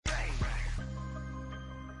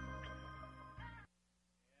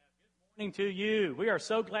To you. We are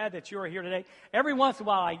so glad that you are here today. Every once in a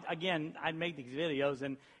while, I make these videos,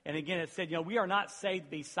 and again, it said, we are not saved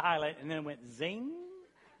to be silent, and then it went zing,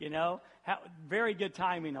 very good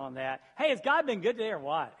timing on that. Hey, has God been good today or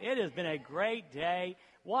what? It has been a great day.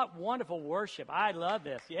 What wonderful worship. I love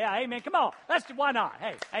this. Yeah, amen. Come on. Why not?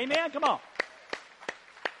 Hey, amen. Come on.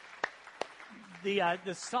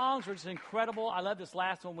 The songs were just incredible. I love this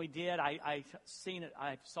last one we did. I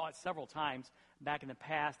saw it several times back in the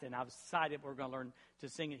past, and I've decided we're going to learn to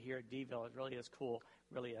sing it here at Deville. It really is cool,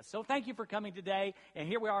 really is. So thank you for coming today, and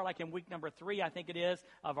here we are like in week number 3, I think it is,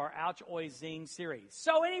 of our Ouch Oi Zing series.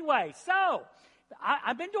 So anyway,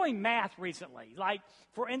 I've been doing math recently. Like,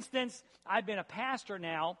 for instance, I've been a pastor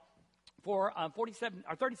now for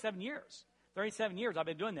 37 years. 37 years I've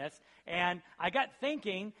been doing this, and I got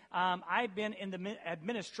thinking, I've been in the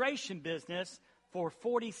administration business for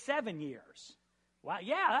 47 years. Wow,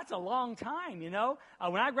 yeah, that's a long time,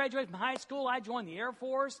 When I graduated from high school, I joined the Air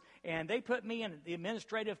Force, and they put me in the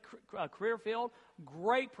administrative career field.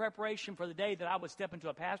 Great preparation for the day that I would step into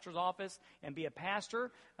a pastor's office and be a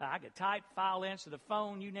pastor. I could type, file, answer the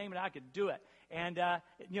phone, you name it, I could do it. And,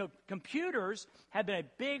 computers have been a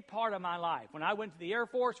big part of my life. When I went to the Air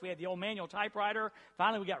Force, we had the old manual typewriter.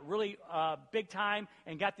 Finally, we got really big time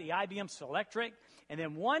and got the IBM Selectric. And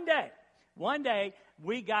then one day,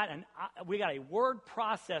 we got a word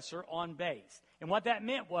processor on base. And what that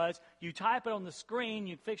meant was you type it on the screen,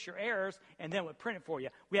 you fix your errors, and then it would print it for you.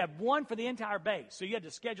 We had one for the entire base, so you had to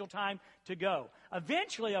schedule time to go.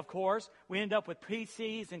 Eventually, of course, we ended up with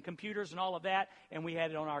PCs and computers and all of that, and we had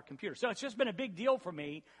it on our computer. So it's just been a big deal for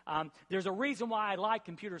me. There's a reason why I like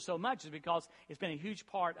computers so much is because it's been a huge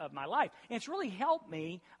part of my life. And it's really helped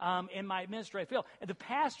me in my administrative field. The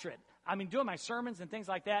pastorate, doing my sermons and things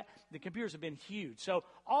like that, the computers have been huge. So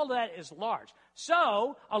all of that is large.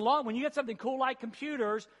 So, when you get something cool like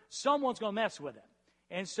computers, someone's going to mess with it.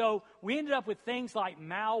 And so we ended up with things like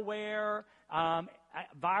malware,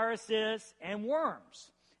 viruses, and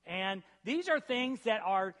worms. And these are things that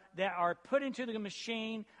are put into the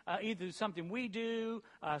machine, either something we do,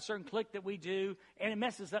 a certain click that we do, and it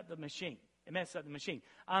messes up the machine.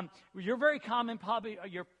 You're very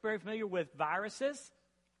familiar with viruses.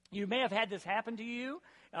 You may have had this happen to you.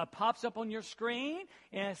 Pops up on your screen,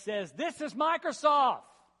 and it says, "This is Microsoft.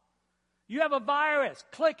 You have a virus.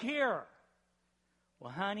 Click here."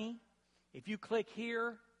 Well, honey, if you click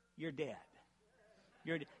here, you're dead.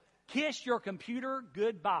 Kiss your computer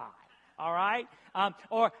goodbye. All right?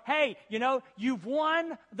 Or, hey, you've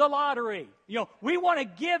won the lottery. We want to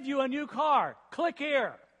give you a new car. Click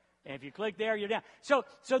here. And if you click there, you're down. So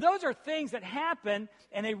those are things that happen,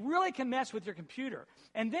 and they really can mess with your computer.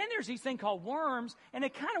 And then there's these things called worms, and they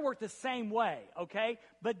kind of work the same way, okay,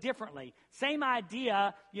 but differently. Same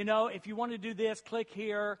idea, if you want to do this, click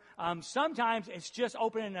here. Sometimes it's just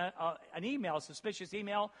opening an email, a suspicious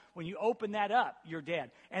email. When you open that up, you're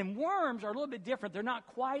dead. And worms are a little bit different. They're not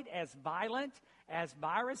quite as violent as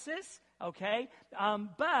viruses. Okay,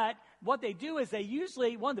 but what they do is they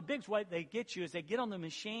usually, one of the big ways they get you is they get on the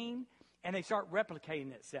machine and they start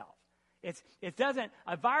replicating itself.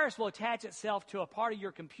 A virus will attach itself to a part of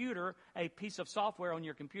your computer, a piece of software on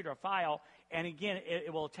your computer, a file, and again,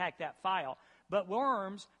 it will attack that file. But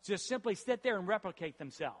worms just simply sit there and replicate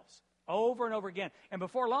themselves over and over again. And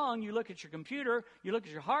before long, you look at your computer, you look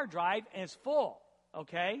at your hard drive, and it's full,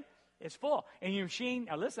 okay? It's full. And your machine,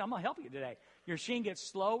 now listen, I'm going to help you today. Your machine gets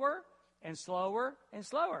slower and slower and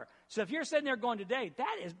slower. So if you're sitting there going today,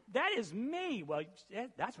 that is me. Well,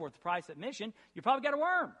 that's worth the price of admission. You probably got a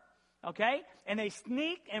worm, okay? And they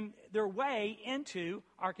sneak their way into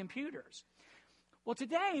our computers. Well,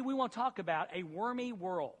 today we want to talk about a wormy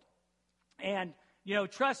world. And,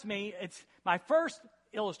 trust me, it's my first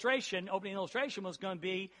opening illustration was going to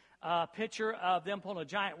be a picture of them pulling a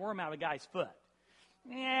giant worm out of a guy's foot.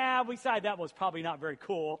 Yeah, we decided that was probably not very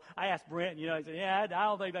cool. I asked Brent, he said, I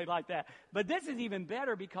don't think they'd like that. But this is even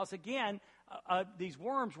better because, again, these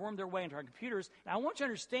worms worm their way into our computers. And I want you to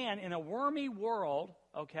understand, in a wormy world,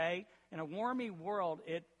 okay,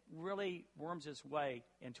 it really worms its way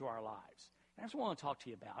into our lives. And that's what I want to talk to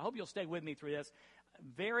you about. I hope you'll stay with me through this.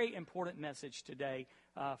 Very important message today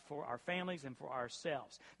for our families and for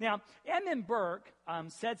ourselves. Now, Edmund Burke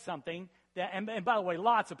said something and by the way,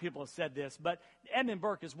 lots of people have said this, but Edmund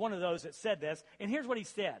Burke is one of those that said this. And here's what he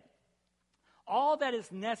said. All that is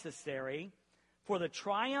necessary for the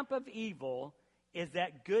triumph of evil is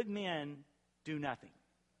that good men do nothing.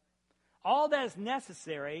 All that is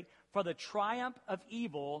necessary for the triumph of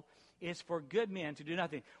evil is for good men to do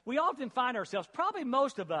nothing. We often find ourselves, probably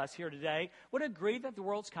most of us here today, would agree that the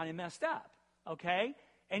world's kind of messed up, okay?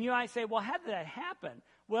 And you might say, well, how did that happen?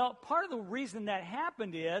 Well, part of the reason that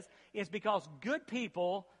happened is because good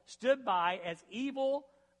people stood by as evil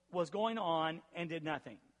was going on and did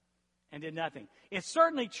nothing. It's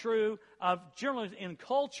certainly true of generally in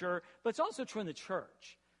culture, but it's also true in the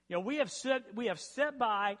church. You know, we have set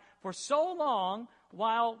by for so long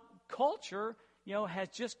while culture, you know, has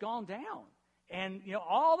just gone down. And, you know,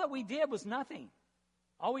 all that we did was nothing.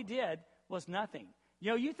 All we did was nothing.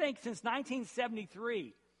 You know, you think since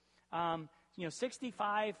 1973,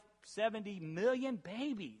 65, 70 million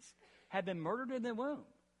babies have been murdered in the womb.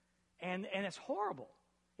 And it's horrible.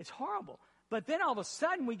 It's horrible. But then all of a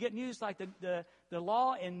sudden we get news like the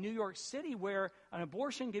law in New York City where an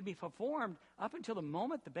abortion can be performed up until the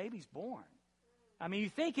moment the baby's born. I mean, you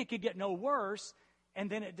think it could get no worse, and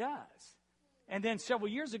then it does. And then several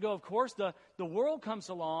years ago, of course, the world comes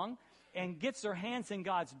along and gets their hands in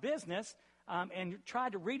God's business and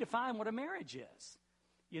tried to redefine what a marriage is.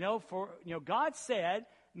 God said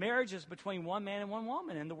marriage is between one man and one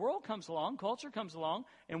woman. And the world comes along, culture comes along,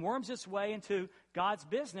 and worms its way into God's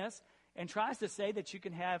business and tries to say that you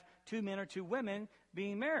can have two men or two women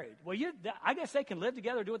being married. Well, I guess they can live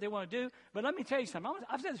together, do what they want to do. But let me tell you something.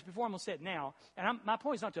 I've said this before, I'm going to say it now. And my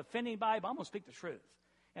point is not to offend anybody, but I'm going to speak the truth.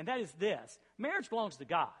 And that is this. Marriage belongs to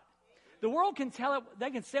God. The world can tell it,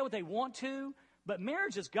 they can say what they want to, but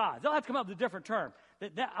marriage is God's. They'll have to come up with a different term. I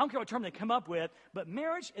don't care what term they come up with, but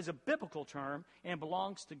marriage is a biblical term and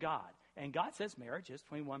belongs to God. And God says marriage is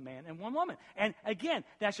between one man and one woman. And again,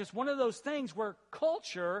 that's just one of those things where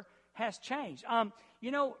culture has changed.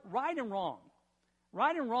 Right and wrong.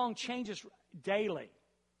 Right and wrong changes daily.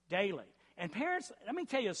 And parents, let me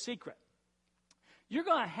tell you a secret. You're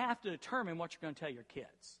going to have to determine what you're going to tell your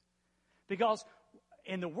kids. Because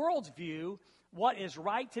in the world's view, what is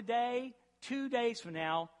right today, 2 days from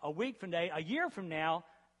now, a week from today, a year from now,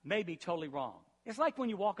 may be totally wrong. It's like when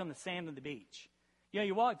you walk on the sand of the beach.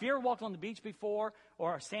 If you ever walked on the beach before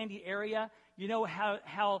or a sandy area, you know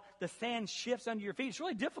how the sand shifts under your feet. It's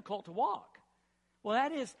really difficult to walk. Well,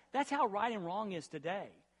 that's how right and wrong is today.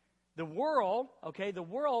 The world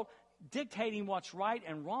dictating what's right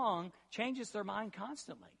and wrong changes their mind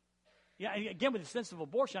constantly. Yeah, again, with the sense of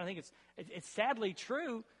abortion, I think it's sadly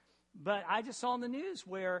true, but I just saw in the news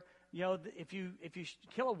where, if you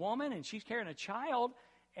kill a woman and she's carrying a child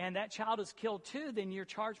and that child is killed too, then you're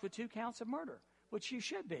charged with 2 counts of murder, which you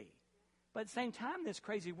should be. But at the same time, this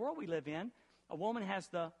crazy world we live in, a woman has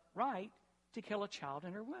the right to kill a child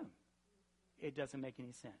in her womb. It doesn't make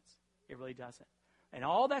any sense. It really doesn't. And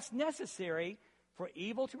all that's necessary for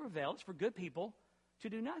evil to prevail is for good people to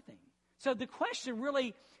do nothing. So the question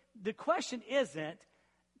isn't,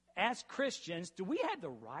 as Christians, do we have the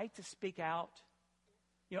right to speak out?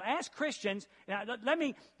 As Christians, now let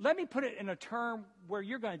me put it in a term where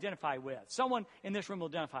you're going to identify with. Someone in this room will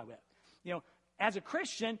identify with. As a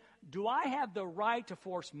Christian, do I have the right to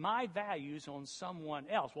force my values on someone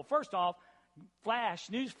else? Well, first off,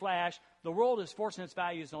 news flash, the world is forcing its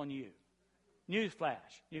values on you. News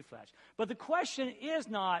flash. But the question is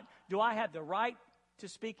not, do I have the right to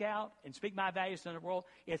speak out and speak my values in the world?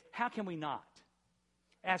 It's how can we not?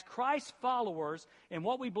 As Christ followers and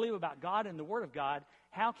what we believe about God and the Word of God,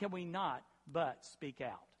 how can we not but speak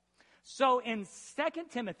out? So in 2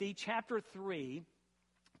 Timothy chapter 3,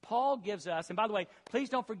 Paul gives us, and by the way, please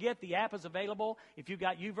don't forget the app is available. If you've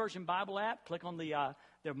got YouVersion Bible app, click on the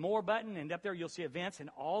More button, and up there you'll see events, and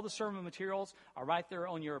all the sermon materials are right there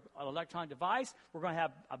on your electronic device. We're going to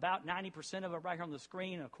have about 90% of it right here on the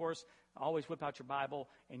screen, and of course, always whip out your Bible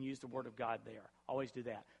and use the Word of God there. Always do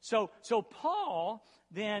that. So Paul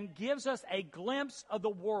then gives us a glimpse of the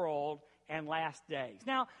world and last days.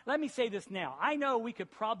 Now, let me say this now. I know we could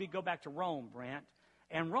probably go back to Rome, Brent,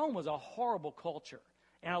 and Rome was a horrible culture.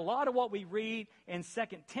 And a lot of what we read in 2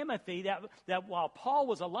 Timothy, that while Paul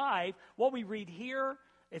was alive, what we read here,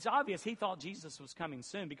 it's obvious he thought Jesus was coming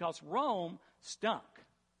soon because Rome stunk.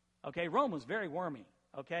 Okay, Rome was very wormy.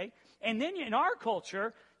 Okay, and then in our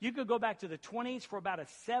culture, you could go back to the 20s for about a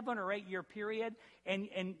 7 or 8 year period, and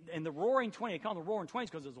the Roaring 20s, they call them the Roaring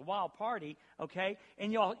 20s because it was a wild party. Okay,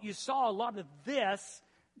 and you saw a lot of this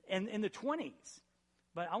in the 20s.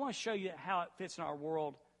 But I want to show you how it fits in our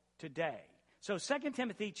world today. So 2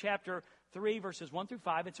 Timothy chapter 3, verses 1 through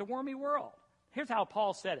 5, it's a wormy world. Here's how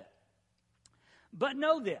Paul said it. But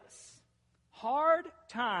know this, hard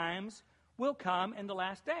times will come in the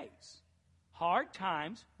last days. Hard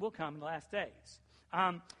times will come in the last days.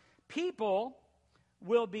 People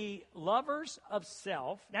will be lovers of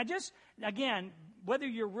self. Now just, again, whether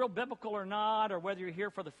you're real biblical or not, or whether you're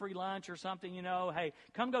here for the free lunch or something, hey,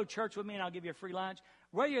 come go to church with me and I'll give you a free lunch.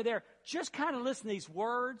 Whether you're there, just kind of listen to these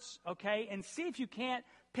words, okay, and see if you can't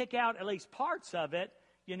pick out at least parts of it,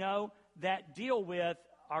 that deal with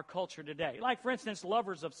our culture today. Like, for instance,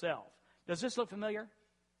 lovers of self. Does this look familiar?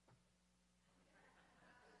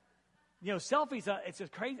 Selfies, it's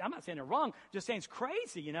just crazy. I'm not saying they're wrong, just saying it's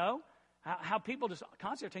crazy, how people just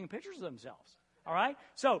constantly are taking pictures of themselves. All right?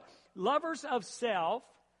 So, lovers of self,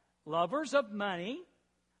 lovers of money,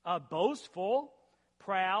 boastful,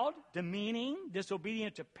 proud, demeaning,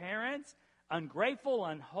 disobedient to parents, ungrateful,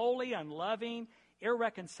 unholy, unloving,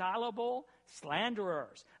 irreconcilable,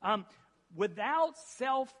 slanderers, without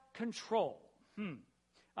self-control,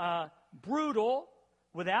 brutal,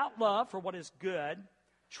 without love for what is good,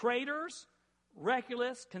 traitors,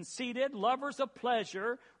 reckless, conceited, lovers of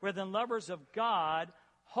pleasure rather than lovers of God,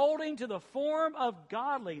 holding to the form of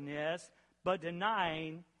godliness but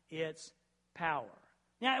denying its power.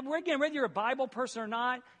 Now, again, whether you're a Bible person or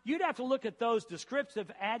not, you'd have to look at those descriptive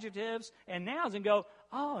adjectives and nouns and go,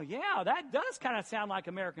 oh, yeah, that does kind of sound like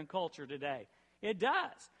American culture today. It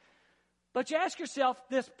does. But you ask yourself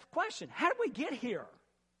this question: how did we get here?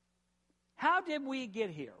 How did we get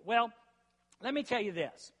here? Well, let me tell you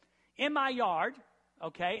this. In my yard,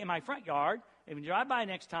 in my front yard, if you drive by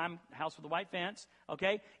next time, house with a white fence,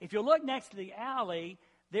 if you look next to the alley,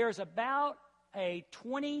 there's about a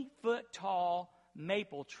 20-foot tall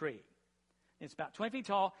maple tree. It's about 20 feet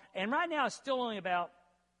tall, and right now it's still only about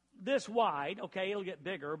this wide. It'll get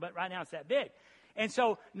bigger, but right now it's that big. And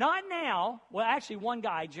so, not now, well, actually one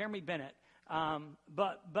guy, Jeremy Bennett,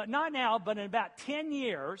 but not now, but in about 10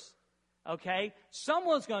 years,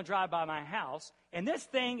 someone's going to drive by my house, and this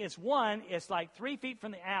thing is, one, it's like 3 feet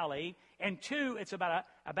from the alley, and two, it's about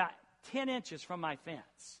 10 inches from my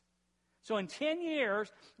fence. So in 10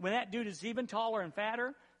 years, when that dude is even taller and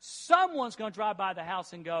fatter, someone's going to drive by the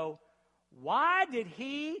house and go, why did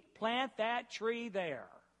he plant that tree there?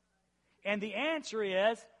 And the answer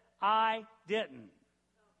is, I didn't.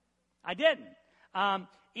 I didn't.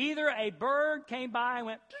 Either a bird came by and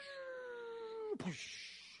went,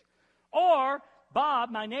 or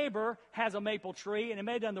Bob, my neighbor, has a maple tree, and it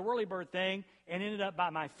may have done the whirly-bird thing and ended up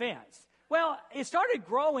by my fence. Well, it started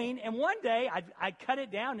growing, and one day I'd cut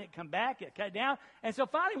it down, and it'd come back, it'd cut it down. And so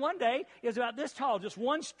finally one day, it was about this tall, just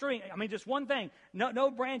one string, just one thing, no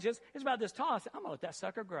branches. It's about this tall. I said, I'm going to let that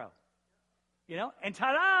sucker grow. And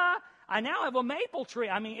ta-da! I now have a maple tree.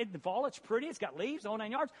 In the fall, it's pretty. It's got leaves, all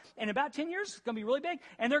 9 yards. And in about 10 years, it's going to be really big.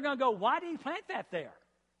 And they're going to go, why did he plant that there?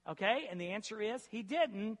 And the answer is, he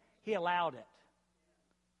didn't. He allowed it.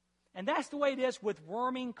 And that's the way it is with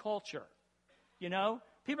worming culture.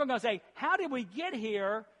 People are going to say, how did we get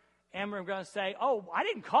here? And we're going to say, oh, I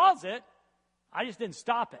didn't cause it. I just didn't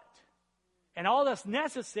stop it. And all that's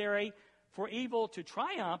necessary for evil to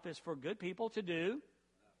triumph is for good people to do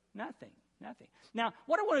nothing. Now,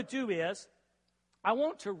 what I want to do is, I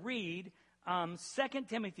want to read 2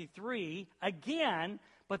 Timothy 3 again,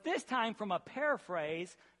 but this time from a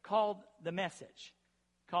paraphrase called The Message.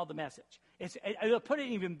 It'll put it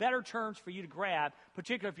in even better terms for you to grab,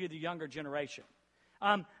 particularly if you're the younger generation.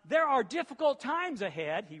 There are difficult times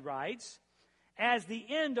ahead, he writes, as the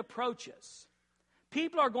end approaches.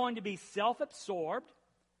 People are going to be self-absorbed,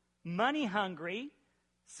 money-hungry,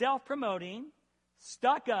 self-promoting,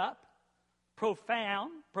 stuck up,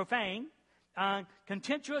 profane,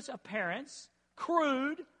 contemptuous appearance,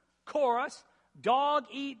 crude, coarse,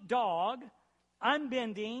 dog-eat-dog,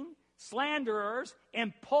 unbending, slanderers,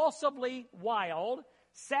 impulsively wild,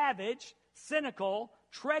 savage, cynical,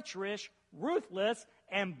 treacherous, ruthless,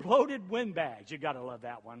 and bloated windbags. You got to love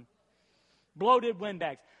that one. Bloated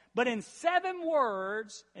windbags. But in 7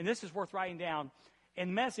 words, and this is worth writing down,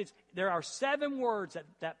 in Message, there are 7 words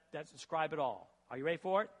that describe it all. Are you ready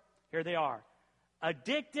for it? Here they are.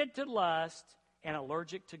 Addicted to lust and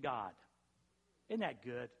allergic to God. Isn't that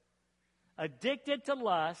good? Addicted to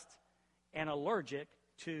lust and allergic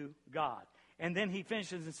to God. And then he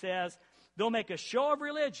finishes and says, they'll make a show of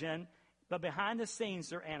religion, but behind the scenes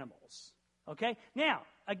they're animals. Now,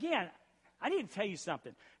 again, I need to tell you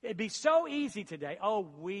something. It'd be so easy today. Oh,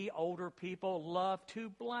 we older people love to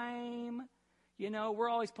blame. We're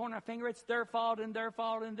always pointing our finger. It's their fault and their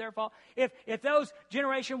fault and their fault. If those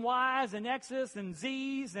Generation Ys and X's and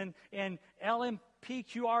Z's and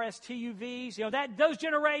LMPQRSTUVs, those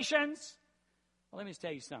generations, well, let me just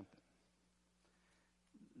tell you something.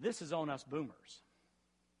 This is on us boomers.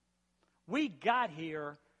 We got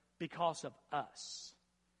here because of us.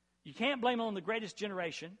 You can't blame it on the greatest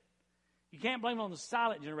generation. You can't blame it on the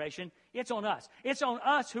silent generation. It's on us. It's on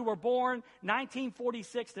us who were born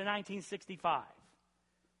 1946 to 1965.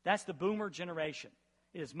 That's the boomer generation.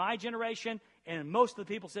 It is my generation, and most of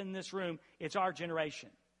the people sitting in this room, it's our generation.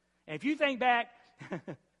 And if you think back,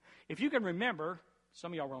 if you can remember,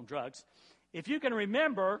 some of y'all were on drugs, If you can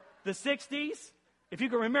remember the 60s, if you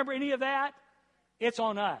can remember any of that, it's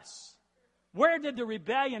on us. Where did the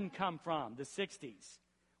rebellion come from? The 60s.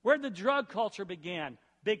 Where did the drug culture begin?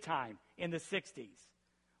 Big time in the 60s.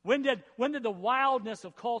 When did the wildness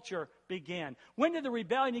of culture begin? When did the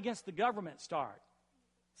rebellion against the government start?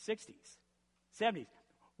 60s, 70s.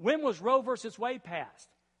 When was Roe versus Wade passed?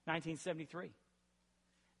 1973.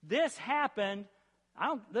 This happened.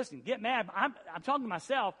 Listen, get mad. I'm talking to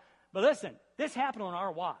myself, but listen, this happened on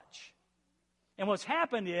our watch. And what's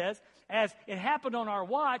happened is, as it happened on our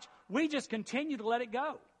watch, we just continue to let it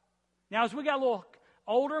go. Now, as we got a little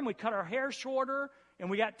older and we cut our hair shorter and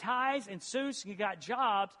we got ties and suits and we got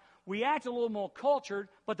jobs, we act a little more cultured,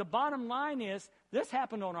 but the bottom line is, this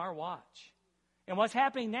happened on our watch. And what's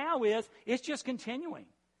happening now is, it's just continuing.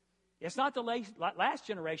 It's not the last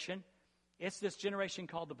generation. It's this generation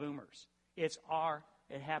called the boomers. It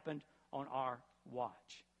happened on our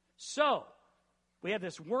watch. So, we have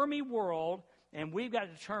this wormy world, and we've got to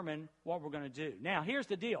determine what we're going to do. Now, here's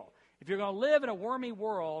the deal. If you're going to live in a wormy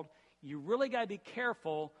world, you really got to be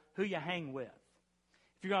careful who you hang with.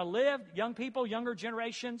 If you're going to live, young people, younger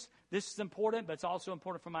generations, this is important, but it's also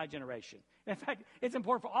important for my generation. In fact, it's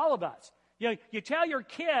important for all of us. You tell your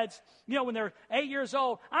kids, when they're 8 years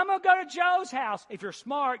old, I'm going to go to Joe's house. If you're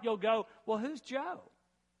smart, you'll go, well, who's Joe?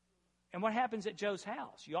 And what happens at Joe's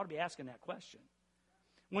house? You ought to be asking that question.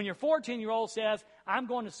 When your 14-year-old says, I'm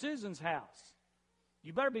going to Susan's house,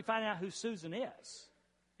 you better be finding out who Susan is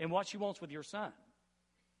and what she wants with your son.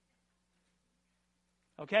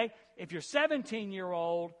 Okay? If you're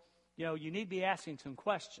 17-year-old, you need to be asking some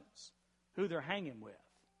questions, who they're hanging with.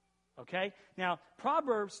 Okay? Now,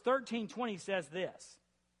 Proverbs 13:20 says this.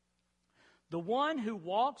 The one who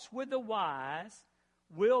walks with the wise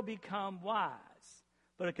will become wise,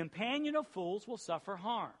 but a companion of fools will suffer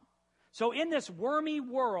harm. So in this wormy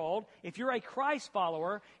world, if you're a Christ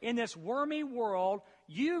follower, in this wormy world,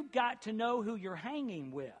 you've got to know who you're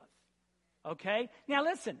hanging with. Okay? Now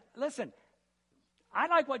listen. I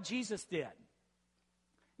like what Jesus did.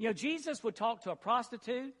 Jesus would talk to a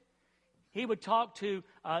prostitute. He would talk to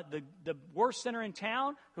the worst sinner in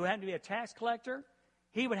town who happened to be a tax collector.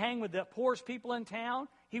 He would hang with the poorest people in town.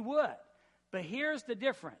 He would. But here's the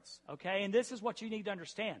difference, okay? And this is what you need to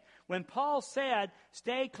understand. When Paul said,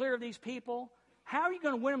 stay clear of these people, how are you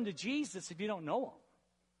going to win them to Jesus if you don't know them?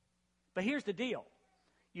 But here's the deal.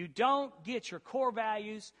 You don't get your core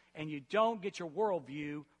values and you don't get your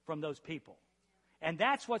worldview from those people. And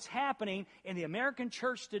that's what's happening in the American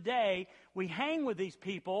church today. We hang with these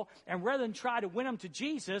people, and rather than try to win them to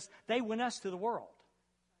Jesus, they win us to the world.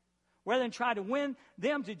 Rather than try to win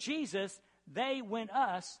them to Jesus, they win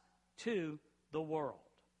us to the world.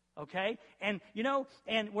 Okay? And,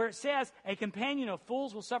 and where it says, a companion of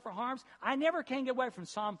fools will suffer harms, I never can get away from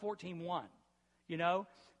Psalm 14:1.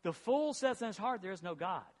 The fool says in his heart, there is no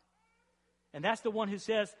God. And that's the one who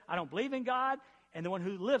says, I don't believe in God, and the one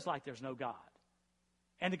who lives like there's no God.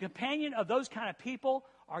 And the companion of those kind of people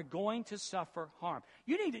are going to suffer harm.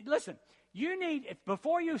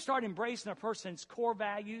 Before you start embracing a person's core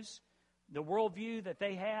values, the worldview that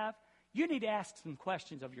they have, you need to ask some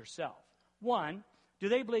questions of yourself. One, do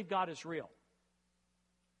they believe God is real?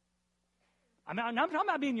 I'm talking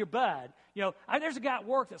about being your bud. There's a guy at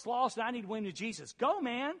work that's lost and I need to win to Jesus. Go,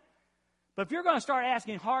 man. But if you're going to start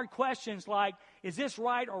asking hard questions like, is this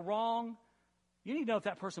right or wrong? You need to know if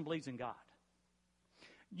that person believes in God.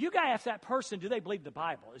 You got to ask that person, do they believe the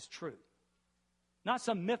Bible is true? Not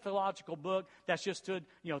some mythological book that's just stood,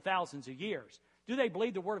 thousands of years. Do they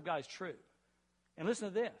believe the Word of God is true? And listen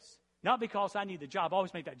to this. Not because I need the job. I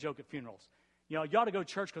always make that joke at funerals. You ought to go to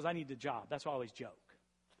church because I need the job. That's what I always joke.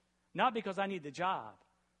 Not because I need the job,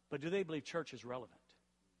 but do they believe church is relevant?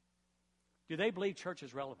 Do they believe church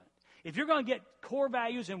is relevant? If you're going to get core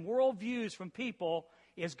values and worldviews from people,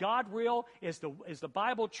 is God real? Is the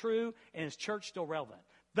Bible true? And is church still relevant?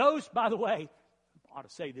 Those, by the way, I ought to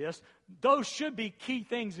say this, those should be key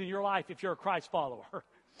things in your life if you're a Christ follower.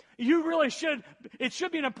 You really should. It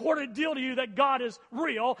should be an important deal to you that God is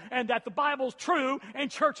real and that the Bible's true and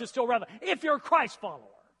church is still relevant if you're a Christ follower.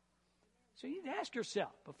 So you need to ask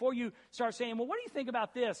yourself before you start saying, well, what do you think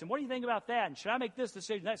about this? And what do you think about that? And should I make this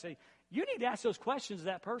decision? That decision? You need to ask those questions of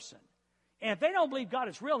that person. And if they don't believe God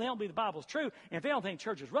is real, they don't believe the Bible is true, and if they don't think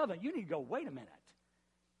church is relevant, you need to go, wait a minute.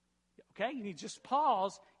 Okay? You need to just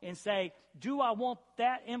pause and say, do I want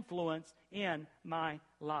that influence in my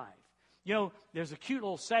life? There's a cute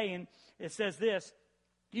little saying. It says this,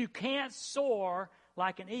 you can't soar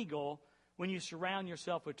like an eagle when you surround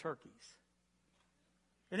yourself with turkeys.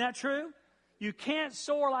 Isn't that true? You can't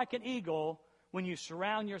soar like an eagle when you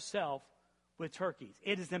surround yourself with turkeys.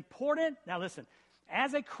 It is important, now listen,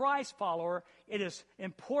 as a Christ follower, it is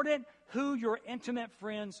important who your intimate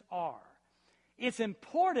friends are. It's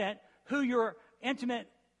important who your intimate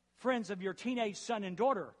friends of your teenage son and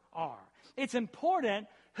daughter are. It's important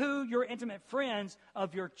who your intimate friends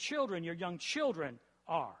of your children, your young children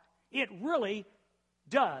are. It really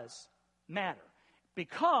does matter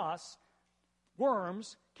because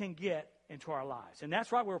worms can get into our lives. And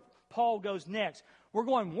that's right where Paul goes next. We're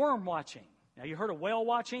going worm watching. Now, you heard of whale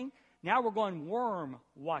watching? Now we're going worm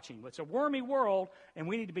watching. It's a wormy world, and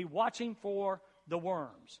we need to be watching for the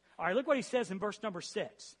worms. All right, look what he says in verse number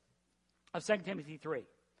 6 of 2 Timothy 3.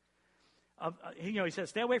 He says,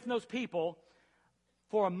 stay away from those people,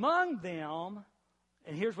 for among them,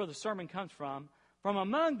 and here's where the sermon comes from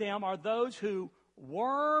among them are those who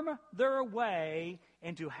worm their way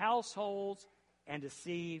into households and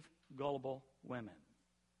deceive gullible women.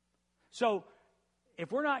 So,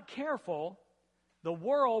 if we're not careful, the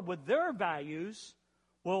world with their values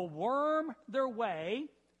will worm their way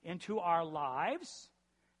into our lives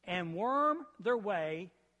and worm their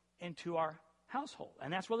way into our household.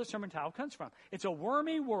 And that's where the sermon title comes from. It's a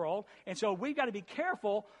wormy world, and so we've got to be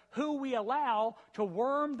careful who we allow to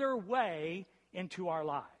worm their way into our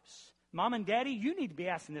lives. Mom and Daddy, you need to be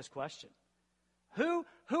asking this question. Who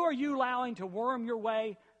are you allowing to worm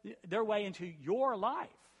their way into your life?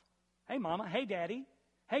 Hey, Mama. Hey, Daddy.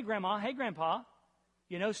 Hey, Grandma. Hey, Grandpa.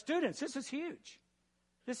 Students, this is huge.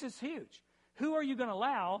 This is huge. Who are you going to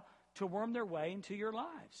allow to worm their way into your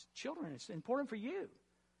lives? Children, it's important for you.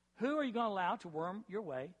 Who are you going to allow to worm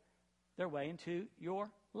their way into your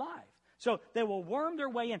life? So they will worm their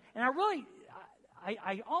way in. And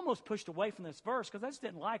I almost pushed away from this verse because I just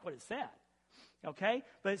didn't like what it said. Okay?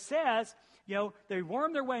 But it says, they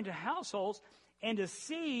worm their way into households and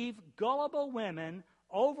deceive gullible women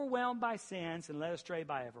overwhelmed by sins and led astray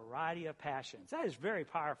by a variety of passions. That is very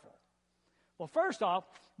powerful. Well, first off,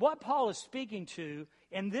 what Paul is speaking to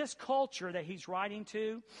in this culture that he's writing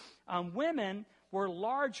to, women were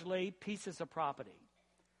largely pieces of property.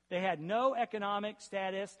 They had no economic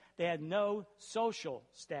status. They had no social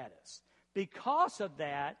status. Because of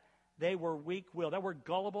that, they were weak-willed. That word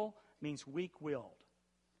gullible means weak-willed.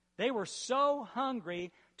 They were so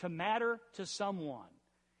hungry to matter to someone.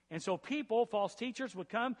 And so false teachers would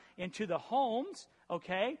come into the homes,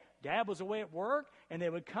 okay? Dad was away at work, and they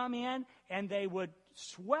would come in, and they would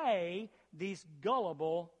sway these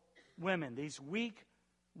gullible women, these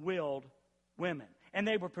weak-willed women. And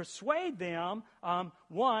they would persuade them,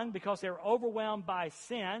 one, because they were overwhelmed by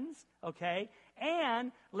sins, okay,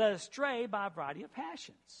 and led astray by a variety of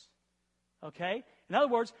passions, okay? In other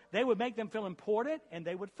words, they would make them feel important, and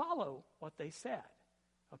they would follow what they said,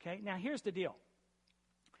 okay? Now, here's the deal.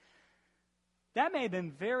 That may have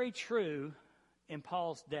been very true in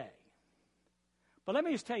Paul's day. But let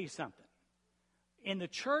me just tell you something. In the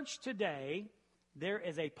church today, there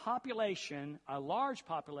is a large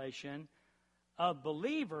population of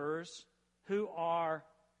believers who are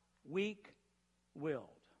weak-willed.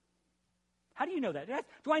 How do you know that?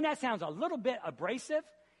 Dwayne, that sounds a little bit abrasive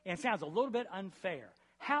and sounds a little bit unfair.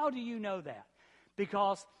 How do you know that?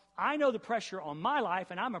 Because I know the pressure on my life,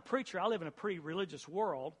 and I'm a preacher. I live in a pretty religious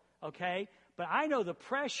world, okay? But I know the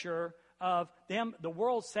pressure of the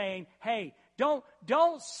world saying, hey, don't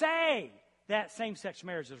say that same-sex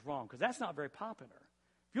marriage is wrong, because that's not very popular.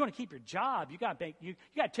 If you want to keep your job, you got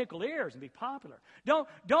to tickle ears and be popular. Don't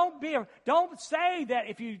say that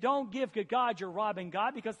if you don't give to God, you're robbing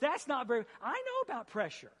God, because that's not very. I know about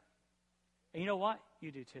pressure, and you know what?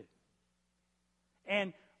 You do too.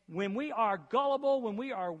 And when we are gullible, when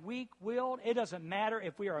we are weak-willed, it doesn't matter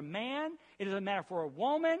if we are a man. It doesn't matter for a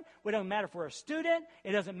woman. It doesn't matter for a student.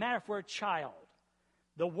 It doesn't matter for a child.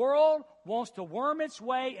 The world wants to worm its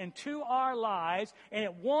way into our lives, and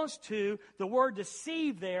the word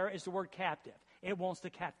deceive there is the word captive. It wants to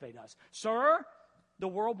captivate us. Sir, the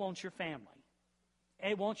world wants your family.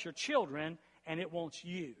 It wants your children, and it wants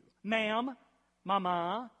you. Ma'am,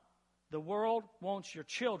 mama, the world wants your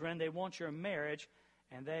children. They want your marriage,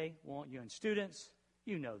 and they want you. And students,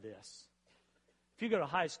 you know this. If you go to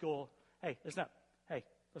high school, hey, listen up. Hey,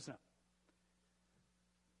 listen up.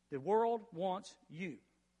 The world wants you.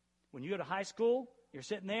 When you go to high school, you're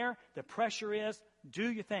sitting there, the pressure is,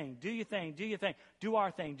 do your thing, do your thing, do your thing, do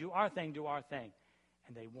our thing, do our thing, do our thing.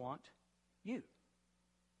 And they want you.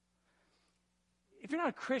 If you're not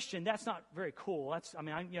a Christian, that's not very cool. That's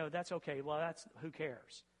okay. Well, who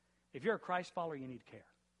cares? If you're a Christ follower, you need to care.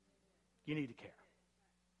 You need to care.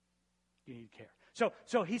 You need to care.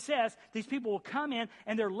 So he says these people will come in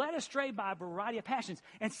and they're led astray by a variety of passions.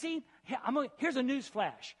 And see, here's a news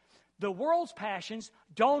flash. The world's passions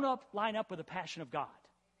don't line up with the passion of God.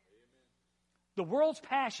 The world's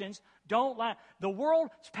passions don't line. The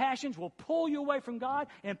world's passions will pull you away from God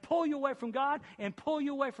and pull you away from God and pull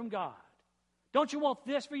you away from God. Don't you want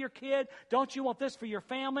this for your kid? Don't you want this for your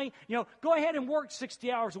family? Go ahead and work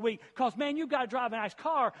 60 hours a week because, man, you've got to drive a nice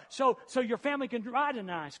car so your family can ride a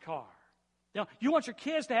nice car. You want your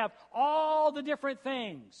kids to have all the different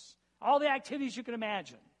things, all the activities you can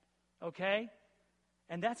imagine, okay?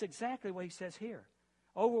 And that's exactly what he says here.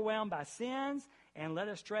 Overwhelmed by sins and led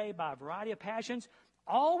astray by a variety of passions,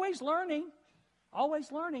 always learning,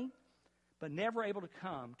 but never able to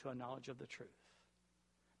come to a knowledge of the truth.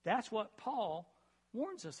 That's what Paul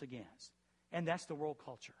warns us against. And that's the world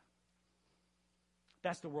culture.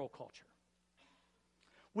 That's the world culture.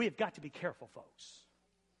 We have got to be careful, folks.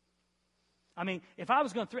 I mean, if I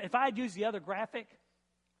had used the other graphic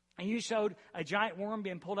and you showed a giant worm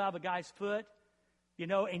being pulled out of a guy's foot,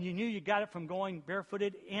 and you knew you got it from going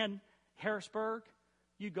barefooted in Harrisburg,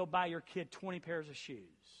 you'd go buy your kid 20 pairs of shoes.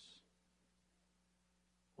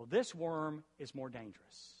 Well, this worm is more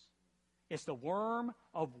dangerous. It's the worm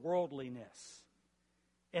of worldliness.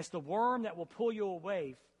 It's the worm that will pull you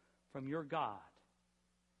away from your God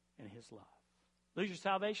and His love. Lose your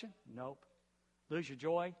salvation? Nope. Lose your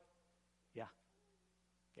joy? Yeah.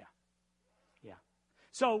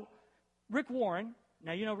 So, Rick Warren,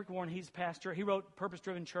 now you know Rick Warren, he's a pastor. He wrote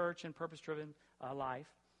Purpose-Driven Church and Purpose-Driven Life.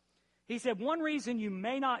 He said, one reason you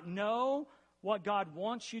may not know what God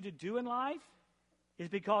wants you to do in life is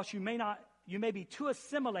because you may be too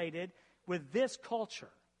assimilated with this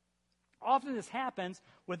culture. Often this happens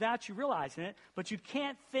without you realizing it, but you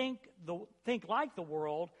can't think like the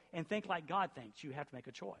world and think like God thinks. You have to make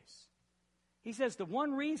a choice. He says the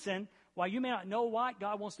one reason why you may not know what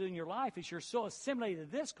God wants to do in your life is you're so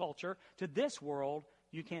assimilated to this culture, to this world,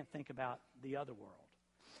 you can't think about the other world.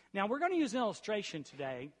 Now, we're going to use an illustration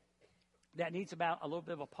today that needs about a little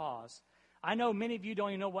bit of a pause. I know many of you don't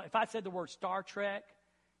even know what, if I said the word Star Trek,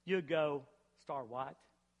 you'd go, Star what?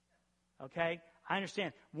 Okay? I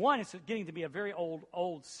understand. One, it's getting to be a very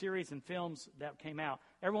old series and films that came out.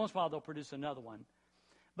 Every once in a while, they'll produce another one.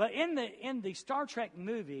 But in the Star Trek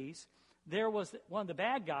movies, there was one of the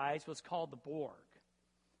bad guys was called the Borg.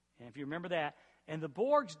 And if you remember that, and the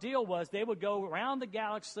Borg's deal was they would go around the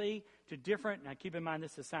galaxy to different, now keep in mind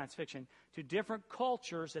this is science fiction, to different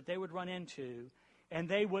cultures that they would run into, and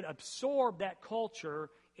they would absorb that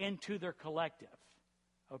culture into their collective.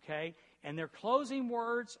 Okay? And their closing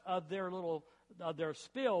words of their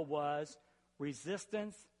spiel was,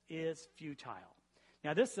 resistance is futile.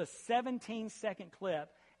 Now, this is a 17-second clip,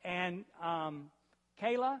 and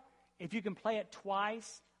Kayla, if you can play it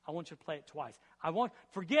twice, I want you to play it twice.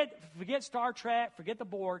 Forget Star Trek, forget the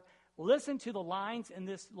Borg. Listen to the lines in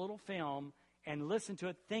this little film and listen to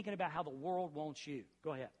it thinking about how the world wants you.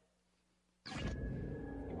 Go ahead.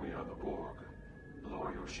 We are the Borg.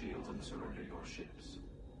 Lower your shields and surrender your ships.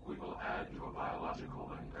 We will add your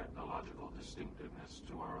biological and technological distinctiveness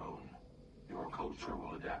to our own. Your culture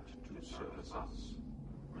will adapt to service us.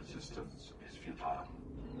 Resistance is futile.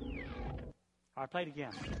 All right, play it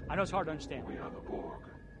again. I know it's hard to understand. We are the Borg.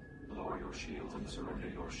 Lower your shields and surrender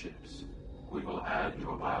your ships. We will add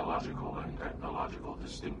your biological and technological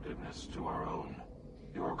distinctiveness to our own.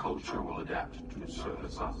 Your culture will adapt to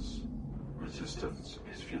service us. Resistance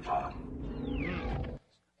is futile.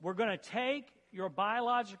 We're going to take your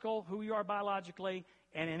biological, who you are biologically,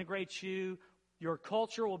 and integrate you. Your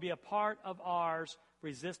culture will be a part of ours.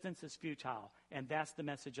 Resistance is futile. And that's the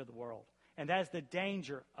message of the world. And that is the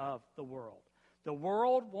danger of the world. The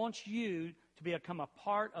world wants you to become a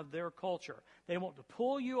part of their culture. They want to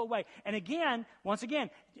pull you away. And again, once again,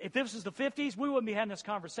 if this was the 50s, we wouldn't be having this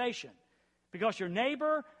conversation. Because your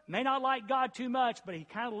neighbor may not like God too much, but he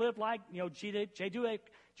kind of lived like,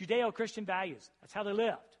 Judeo-Christian values. That's how they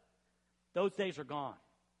lived. Those days are gone.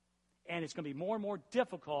 And it's going to be more and more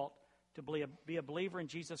difficult to be a believer in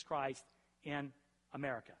Jesus Christ in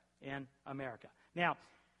America. Now,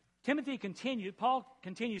 Paul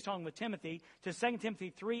continues talking with Timothy to 2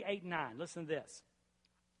 Timothy 3, 8, and 9. Listen to this.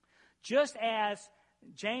 Just as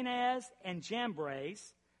Jannes and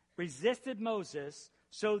Jambres resisted Moses,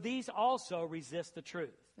 so these also resist the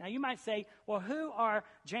truth. Now, you might say, well, who are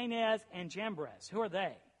Jannes and Jambres? Who are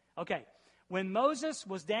they? Okay, when Moses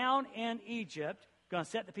was down in Egypt, going to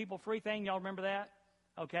set the people free thing, y'all remember that?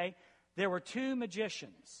 Okay, there were two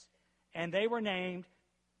magicians, and they were named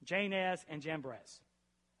Jannes and Jambres.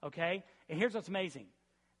 Okay? And here's what's amazing.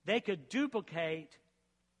 They could duplicate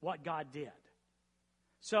what God did.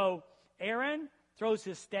 So Aaron throws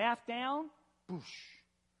his staff down, boosh.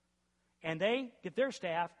 And they get their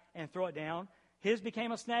staff and throw it down. His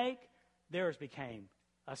became a snake. theirs became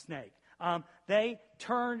a snake.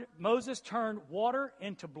 Moses turned water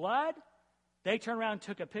into blood. They turned around and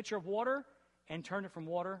took a pitcher of water and turned it from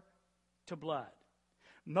water to blood.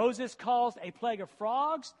 Moses caused a plague of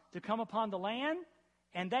frogs to come upon the land,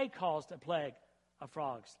 and they caused a plague of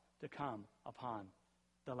frogs to come upon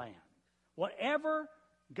the land. Whatever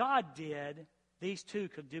God did, these two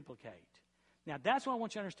could duplicate. Now, that's what I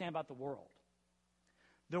want you to understand about the world.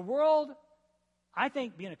 The world, I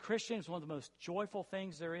think being a Christian is one of the most joyful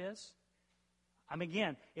things there is. I mean,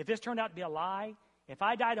 again, if this turned out to be a lie, if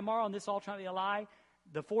I die tomorrow and this all turned out to be a lie,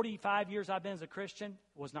 the 45 years I've been as a Christian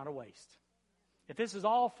was not a waste. If this is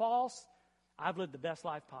all false, I've lived the best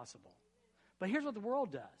life possible. But here's what the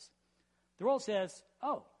world does. The world says,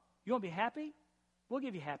 oh, you want to be happy? We'll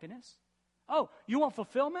give you happiness. Oh, you want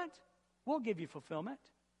fulfillment? We'll give you fulfillment.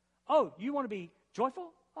 Oh, you want to be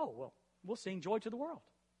joyful? Oh, well, we'll sing joy to the world.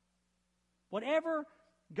 Whatever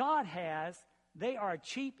God has, they are a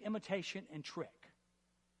cheap imitation and trick.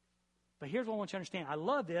 But here's what I want you to understand. I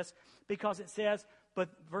love this because it says, but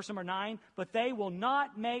verse number 9, but they will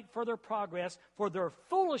not make further progress, for their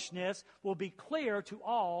foolishness will be clear to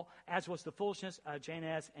all, as was the foolishness of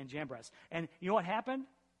Jannes and Jambres. And you know what happened?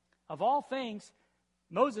 Of all things,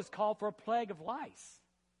 Moses called for a plague of lice.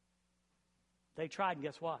 They tried, and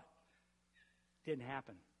guess what? Didn't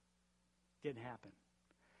happen. Didn't happen.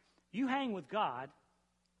 You hang with God,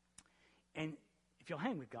 and if you'll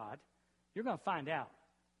hang with God, you're going to find out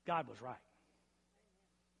God was right.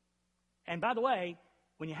 And by the way,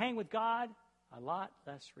 when you hang with God, a lot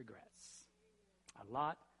less regrets. A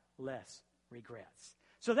lot less regrets.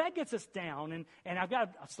 So that gets us down, and I've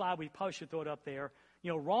got a slide, we probably should throw it up there.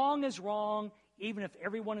 You know, wrong is wrong, even if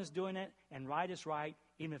everyone is doing it, and right is right,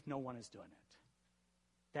 even if no one is doing it.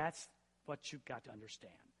 That's what you've got to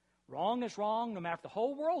understand. Wrong is wrong, no matter if the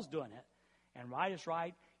whole world's doing it, and right is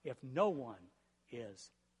right if no one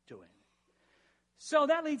is doing it. So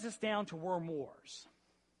that leads us down to worm wars.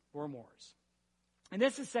 Worm wars. And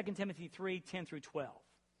this is 2 Timothy 3, 10 through 12.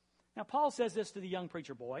 Now, Paul says this to the young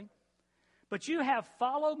preacher boy. But you have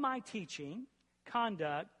followed my teaching,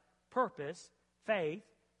 conduct, purpose, faith,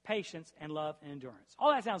 patience, and love and endurance.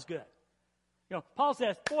 All that sounds good. You know, Paul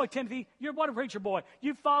says, boy, Timothy, you're what a preacher boy.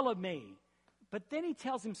 You followed me. But then he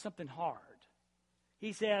tells him something hard.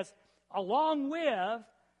 He says, along with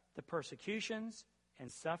the persecutions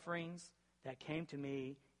and sufferings that came to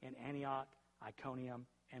me in Antioch, Iconium,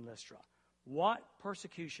 and Lystra. What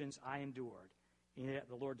persecutions I endured, and yet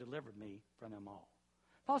the Lord delivered me from them all.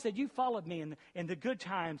 Paul said, you followed me in the good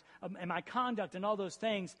times, and my conduct and all those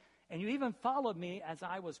things, and you even followed me as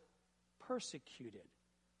I was persecuted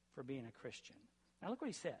for being a Christian. Now look what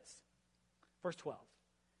he says. Verse 12.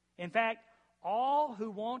 In fact, all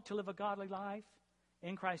who want to live a godly life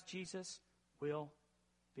in Christ Jesus will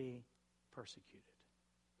be persecuted.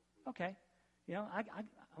 Okay. You know,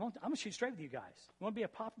 I'm going to shoot straight with you guys. You want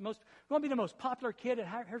to be the most popular kid at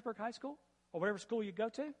Harrisburg High School or whatever school you go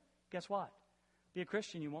to? Guess what? Be a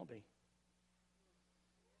Christian, you won't be.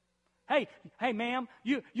 Hey, ma'am,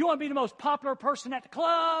 you want to be the most popular person at the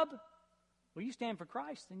club? Well, you stand for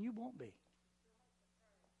Christ, then you won't be.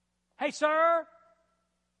 Hey, sir,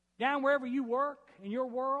 down wherever you work in your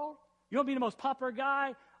world, you want to be the most popular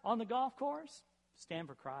guy on the golf course? Stand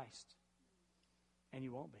for Christ, and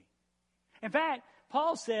you won't be. In fact,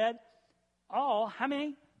 Paul said, all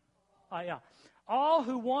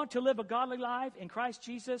who want to live a godly life in Christ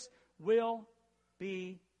Jesus will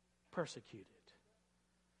be persecuted.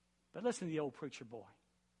 But listen to the old preacher boy.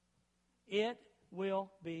 It will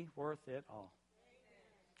be worth it all.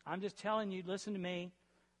 I'm just telling you, listen to me.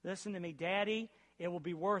 Listen to me. Daddy, it will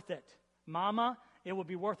be worth it. Mama, it will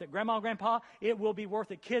be worth it. Grandma, Grandpa, it will be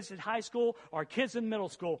worth it. Kids at high school or kids in middle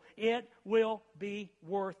school, it will be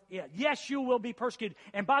worth it. Yes, you will be persecuted.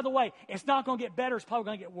 And by the way, it's not going to get better. It's probably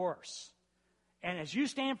going to get worse. And as you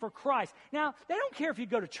stand for Christ, now, they don't care if you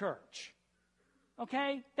go to church.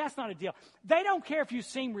 Okay? That's not a deal. They don't care if you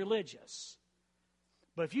seem religious.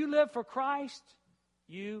 But if you live for Christ,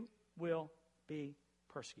 you will be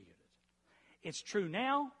persecuted. It's true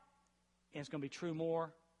now, and it's going to be true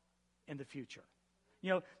more in the future. You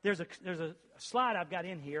know, there's a slide I've got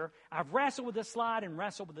in here. I've wrestled with this slide and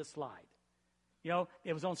wrestled with this slide. You know,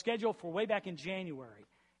 it was on schedule for way back in January,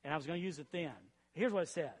 and I was going to use it then. Here's what it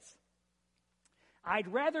says.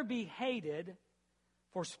 I'd rather be hated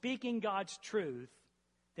for speaking God's truth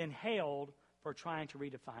than hailed for trying to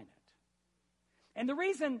redefine it. And the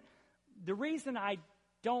reason I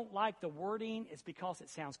don't like the wording is because it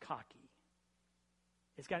sounds cocky.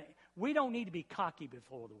 We don't need to be cocky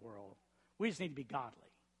before the world. We just need to be godly.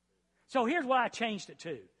 So here's what I changed it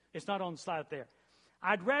to. It's not on the slide up there.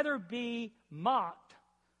 I'd rather be mocked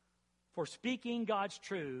for speaking God's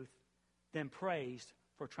truth than praised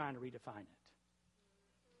for trying to redefine it.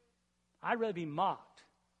 I'd rather be mocked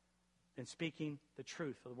than speaking the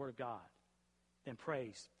truth of the Word of God than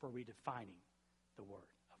praised for redefining the Word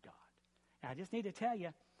of God. And I just need to tell you,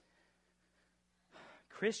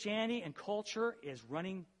 Christianity and culture is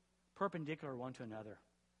running perpendicular one to another.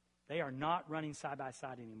 They are not running side by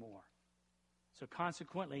side anymore. So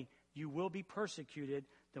consequently, you will be persecuted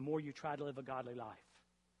the more you try to live a godly life.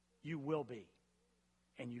 You will be.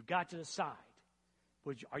 And you've got to decide,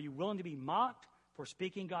 are you willing to be mocked for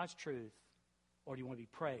speaking God's truth, or do you want to be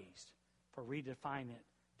praised for redefining it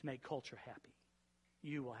to make culture happy?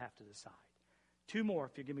 You will have to decide. Two more,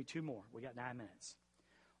 if you give me two more. We got 9 minutes.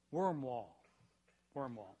 Worm wall.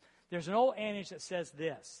 There's an old adage that says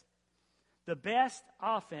this: the best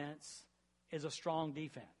offense is a strong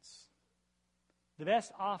defense. The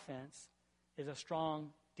best offense is a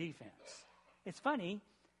strong defense. It's funny,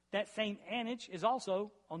 that same adage is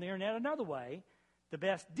also on the internet another way. The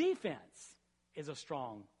best defense is a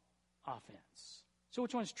strong offense. So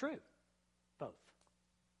which one's true? Both.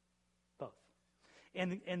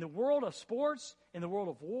 In the world of sports, in the world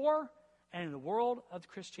of war, and in the world of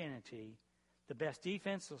Christianity, the best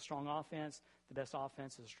defense is a strong offense. The best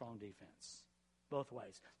offense is a strong defense. Both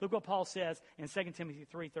ways. Look what Paul says in 2 Timothy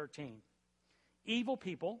 3:13. Evil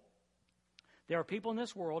people, there are people in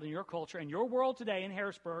this world, in your culture, in your world today in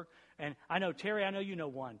Harrisburg, and I know, Terry, I know you know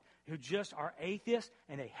one, who just are atheists,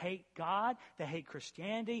 and they hate God, they hate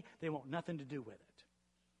Christianity, they want nothing to do with it.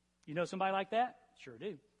 You know somebody like that? Sure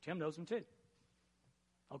do. Tim knows them too.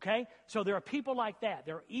 Okay? So there are people like that.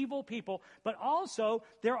 There are evil people, but also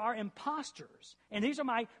there are imposters. And these are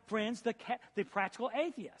my friends, the practical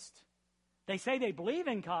atheists. They say they believe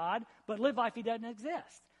in God, but live like He doesn't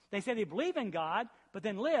exist. They say they believe in God, but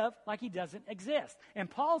then live like He doesn't exist. And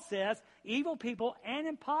Paul says evil people and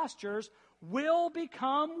imposters will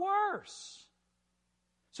become worse.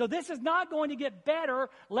 So this is not going to get better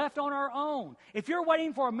left on our own. If you're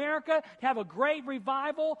waiting for America to have a great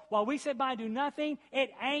revival while we sit by and do nothing,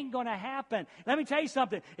 it ain't going to happen. Let me tell you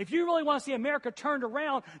something. If you really want to see America turned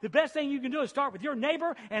around, the best thing you can do is start with your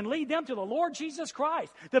neighbor and lead them to the Lord Jesus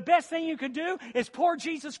Christ. The best thing you can do is pour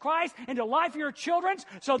Jesus Christ into the life of your children,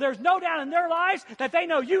 so there's no doubt in their lives that they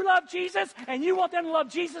know you love Jesus and you want them to love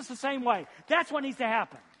Jesus the same way. That's what needs to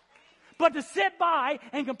happen. But to sit by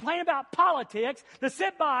and complain about politics, to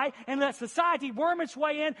sit by and let society worm its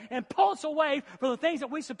way in and pull us away from the things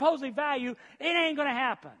that we supposedly value, it ain't going to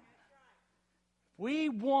happen. If we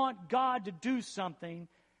want God to do something,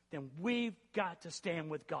 then we've got to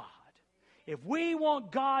stand with God. If we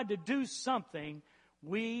want God to do something,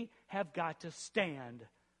 we have got to stand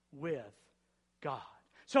with God.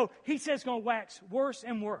 So he says it's going to wax worse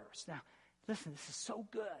and worse. Now, listen, this is so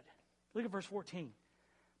good. Look at verse 14.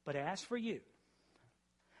 But as for you,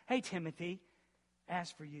 hey, Timothy, as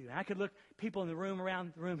for you. And I could look people in the room,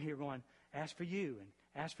 around the room here going, as for you, and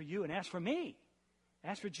as for you, and as for me,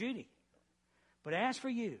 as for Judy. But as for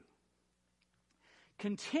you,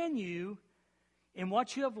 continue in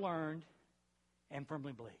what you have learned and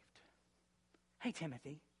firmly believed. Hey,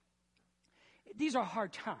 Timothy, these are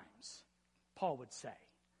hard times, Paul would say.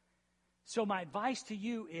 So my advice to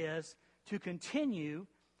you is to continue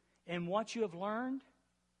in what you have learned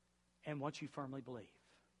and what you firmly believe.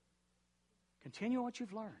 Continue what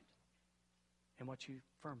you've learned and what you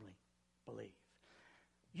firmly believe.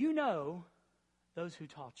 You know those who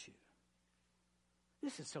taught you.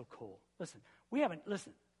 This is so cool. Listen,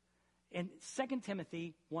 in 2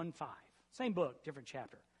 Timothy 1:5, same book, different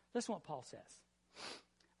chapter. Listen to what Paul says.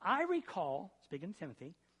 I recall, speaking to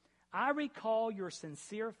Timothy, I recall your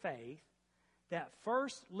sincere faith that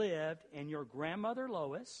first lived in your grandmother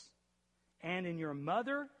Lois and in your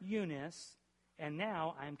mother Eunice, and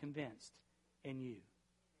now I am convinced in you.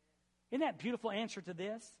 Isn't that a beautiful answer to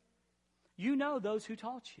this? You know those who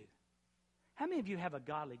taught you. How many of you have a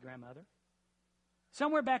godly grandmother?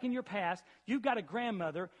 Somewhere back in your past, you've got a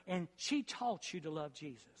grandmother, and she taught you to love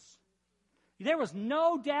Jesus. There was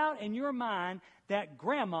no doubt in your mind that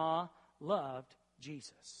grandma loved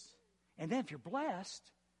Jesus. And then if you're blessed,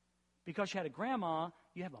 because you had a grandma,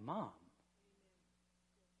 you have a mom.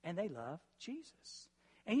 And they love Jesus.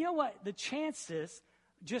 And you know what? The chances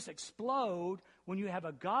just explode when you have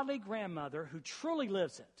a godly grandmother who truly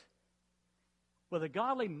lives it. With a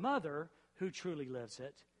godly mother who truly lives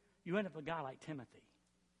it, you end up with a guy like Timothy.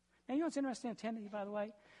 Now, you know what's interesting in Timothy, by the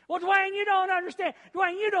way? Well, Dwayne, you don't understand.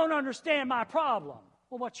 Dwayne, you don't understand my problem.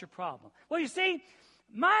 Well, what's your problem? Well, you see,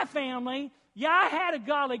 my family, yeah, I had a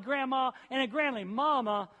godly grandma and a godly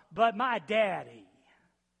mama, but my daddy,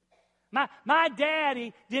 My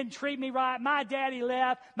daddy didn't treat me right. My daddy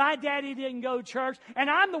left. My daddy didn't go to church. And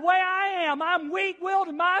I'm the way I am. I'm weak-willed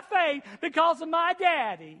in my faith because of my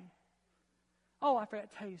daddy. Oh, I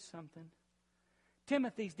forgot to tell you something.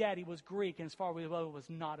 Timothy's daddy was Greek, and as far as we know, was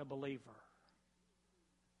not a believer.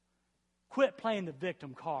 Quit playing the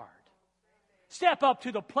victim card. Step up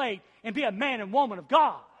to the plate and be a man and woman of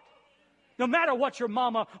God. No matter what your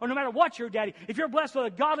mama or no matter what your daddy. If you're blessed with a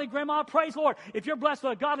godly grandma, praise the Lord. If you're blessed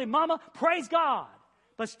with a godly mama, praise God.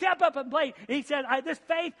 But step up and play. He said, this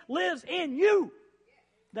faith lives in you.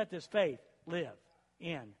 Let this faith live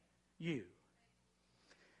in you.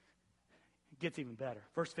 It gets even better.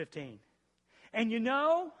 Verse 15. And you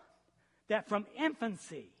know that from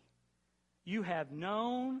infancy you have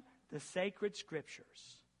known the sacred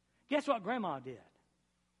scriptures. Guess what Grandma did?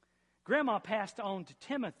 Grandma passed on to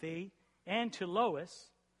Timothy and to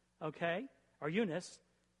Lois, or Eunice,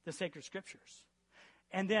 the sacred scriptures.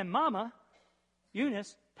 And then Mama,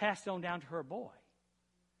 Eunice, passed on down to her boy.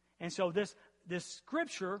 And so this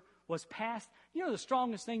scripture was passed. You know the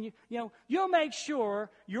strongest thing, you'll make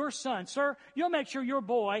sure your son, sir, you'll make sure your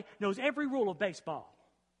boy knows every rule of baseball.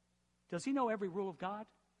 Does he know every rule of God?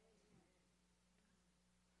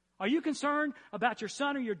 Are you concerned about your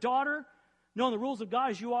son or your daughter knowing the rules of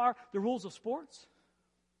God as you are the rules of sports?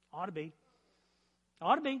 Ought to be.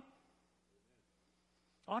 Ought to be.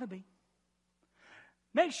 Ought to be.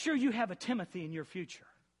 Make sure you have a Timothy in your future.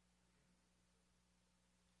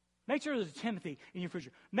 Make sure there's a Timothy in your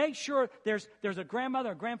future. Make sure there's a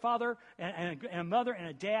grandmother, a grandfather, and a mother and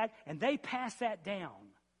a dad, and they pass that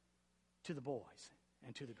down to the boys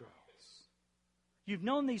and to the girls. You've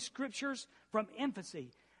known these scriptures from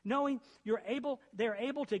infancy, knowing they're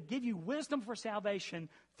able to give you wisdom for salvation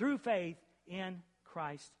through faith in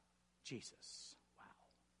Christ Jesus.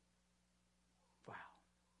 Wow.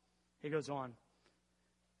 He goes on.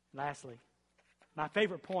 Lastly, my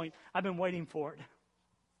favorite point, I've been waiting for it.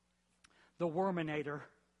 The Worminator.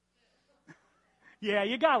 Yeah,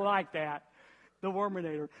 you got to like that. The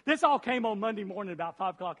Worminator. This all came on Monday morning about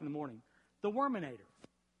 5 o'clock in the morning. The Worminator.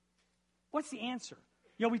 What's the answer?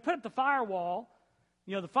 We put up the firewall.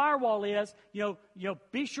 The firewall is,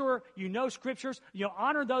 be sure you know scriptures.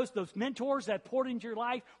 Honor those mentors that poured into your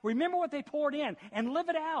life. Remember what they poured in and live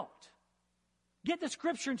it out. Get the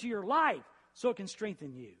scripture into your life so it can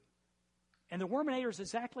strengthen you. And the Worminator is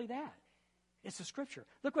exactly that. It's the scripture.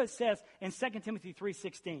 Look what it says in 2 Timothy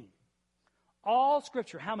 3:16. All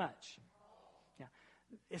scripture, how much? Yeah.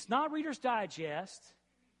 It's not Reader's Digest.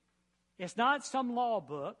 It's not some law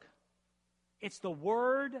book. It's the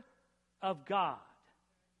Word of God.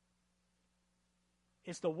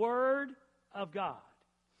 It's the Word of God.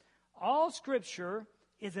 All Scripture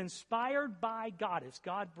is inspired by God. It's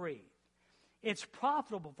God-breathed. It's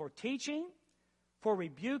profitable for teaching, for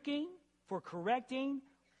rebuking, for correcting,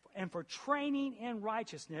 and for training in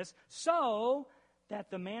righteousness, so that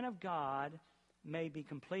the man of God may be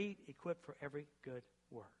complete, equipped for every good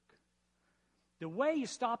work. The way you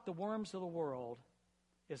stop the worms of the world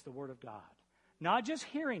is the Word of God. Not just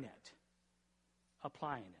hearing it,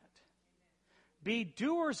 applying it. Be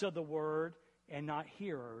doers of the word and not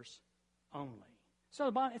hearers only.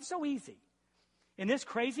 So it's so easy. In this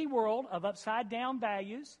crazy world of upside-down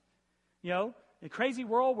values, the crazy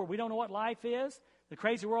world where we don't know what life is, the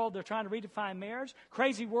crazy world they're trying to redefine marriage,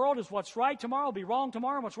 crazy world is what's right tomorrow will be wrong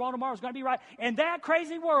tomorrow, and what's wrong tomorrow is going to be right. In that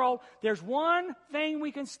crazy world, there's one thing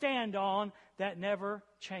we can stand on that never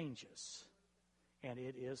changes, and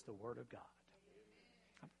it is the Word of God.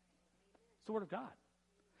 It's the Word of God.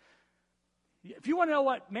 If you want to know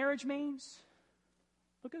what marriage means,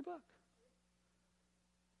 look at the book.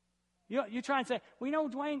 You try and say,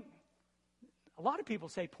 Dwayne, a lot of people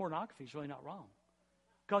say pornography is really not wrong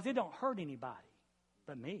because it don't hurt anybody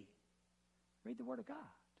but me. Read the Word of God.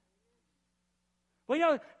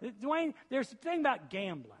 Well, Dwayne, there's a thing about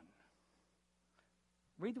gambling.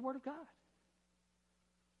 Read the Word of God.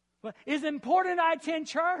 Well, is it important I attend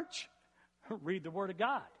church? Read the Word of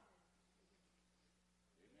God.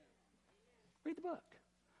 Read the book.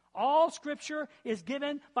 All Scripture is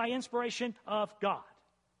given by inspiration of God.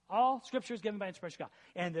 All Scripture is given by inspiration of God.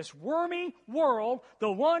 And this wormy world,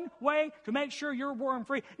 the one way to make sure you're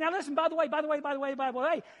worm-free. Now listen, by the way,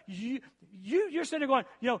 you're sitting there going,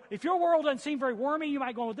 if your world doesn't seem very wormy, you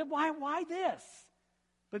might go, why this?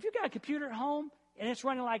 But if you've got a computer at home and it's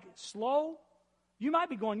running like slow, you might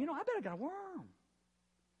be going, I bet I got a worm.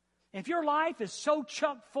 If your life is so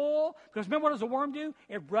chock full, because remember what does a worm do?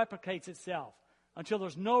 It replicates itself until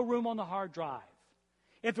there's no room on the hard drive.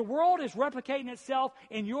 If the world is replicating itself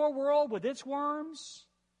in your world with its worms,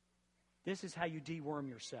 this is how you deworm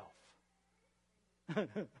yourself.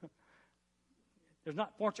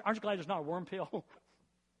 Aren't you glad there's not a worm pill?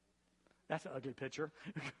 That's an ugly picture.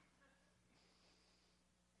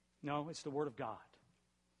 No, it's the Word of God.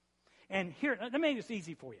 And here, let me make this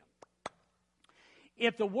easy for you.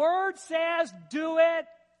 If the Word says do it,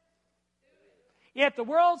 if the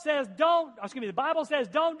world says the Bible says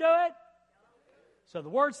don't do it, so the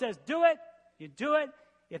Word says do it, you do it.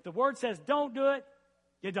 If the Word says don't do it,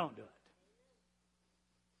 you don't do it.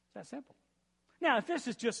 It's that simple. Now, if this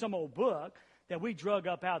is just some old book that we drug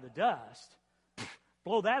up out of the dust,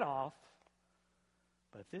 blow that off.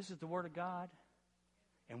 But if this is the Word of God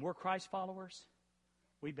and we're Christ followers,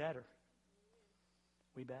 we better.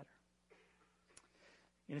 We better.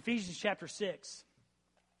 In Ephesians chapter 6,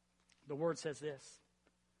 the Word says this.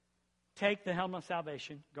 Take the helmet of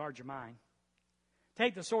salvation, guard your mind.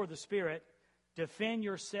 Take the sword of the Spirit, defend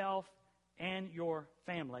yourself and your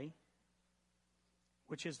family,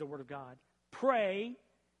 which is the Word of God. Pray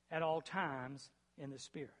at all times in the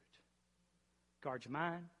Spirit. Guard your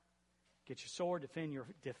mind, get your sword,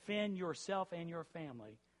 defend yourself and your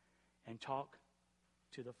family, and talk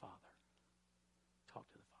to the Father. Talk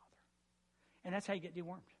to the Father. And that's how you get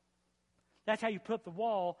dewormed. That's how you put up the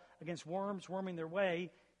wall against worms worming their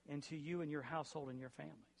way into you and your household and your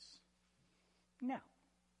families. Now,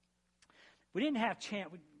 we didn't have chance.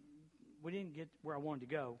 We didn't get where I wanted to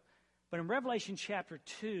go. But in Revelation chapter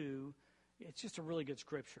 2, it's just a really good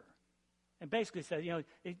scripture. And basically says,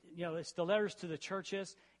 it's the letters to the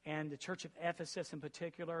churches and the church of Ephesus in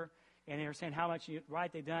particular, and they're saying how much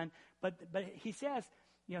right they've done. But he says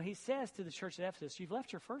to the church of Ephesus, you've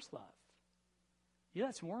left your first love. You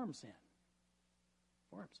let some worms in.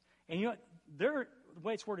 Worms. And the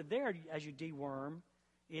way it's worded there as you deworm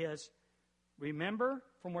is remember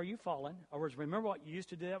from where you've fallen, or words, remember what you used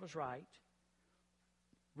to do that was right.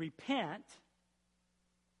 Repent,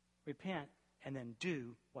 and then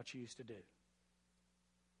do what you used to do.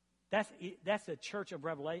 That's the church of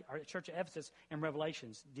Revelation, or church of Ephesus and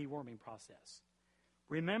Revelation's deworming process.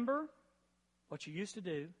 Remember what you used to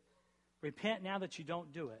do. Repent now that you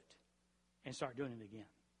don't do it, and start doing it again.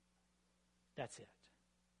 That's it.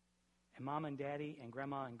 And mom and daddy and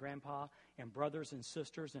grandma and grandpa and brothers and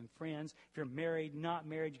sisters and friends, if you're married, not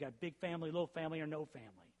married, you got a big family, little family, or no family.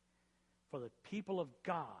 For the people of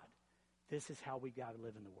God, this is how we got to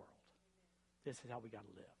live in the world. This is how we got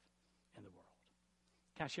to live in the world.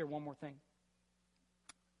 Can I share one more thing?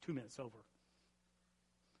 2 minutes over.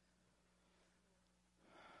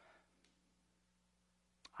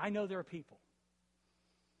 I know there are people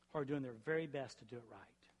who are doing their very best to do it right.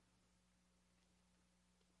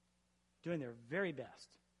 Doing their very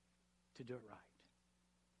best to do it right.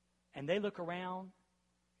 And they look around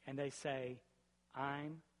and they say,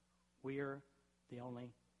 we're the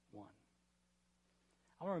only one.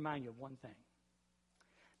 I want to remind you of one thing.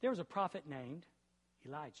 There was a prophet named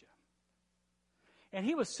Elijah. And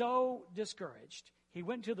he was so discouraged, he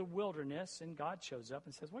went to the wilderness, and God shows up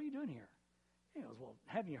and says, what are you doing here? He goes, well,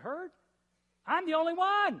 haven't you heard? I'm the only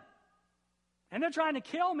one. And they're trying to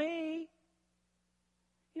kill me.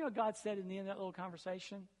 You know what God said in the end of that little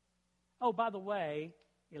conversation? Oh, by the way,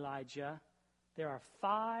 Elijah, there are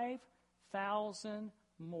 5,000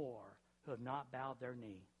 more who have not bowed their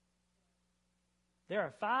knee. There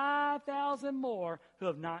are 5,000 more who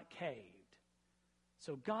have not caved.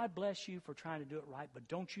 So God bless you for trying to do it right, but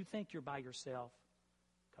don't you think you're by yourself,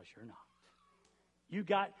 because you're not.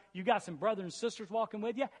 You got some brothers and sisters walking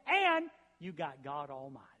with you, and you got God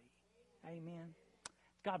Almighty. Amen.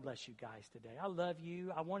 God bless you guys today. I love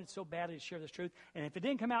you. I wanted so badly to share this truth. And if it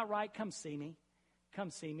didn't come out right, come see me.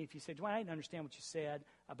 Come see me. If you say, Dwayne, I didn't understand what you said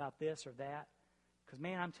about this or that. Because,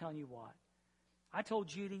 man, I'm telling you what. I told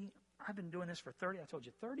Judy, I've been doing this for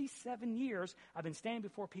 37 years. I've been standing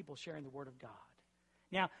before people sharing the Word of God.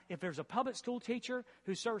 Now, if there's a public school teacher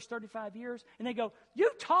who serves 35 years, and they go,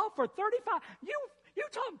 you taught for 35, you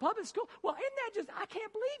taught in public school. Well, isn't that just, I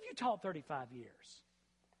can't believe you taught 35 years.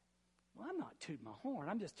 Well, I'm not tooting my horn.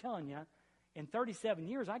 I'm just telling you, in 37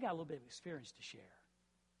 years, I got a little bit of experience to share.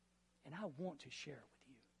 And I want to share it with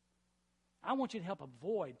you. I want you to help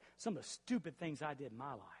avoid some of the stupid things I did in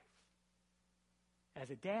my life. As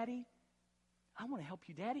a daddy, I want to help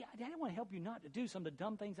you, Daddy. Daddy, I want to help you not to do some of the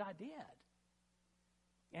dumb things I did.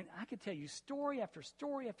 And I could tell you story after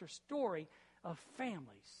story after story of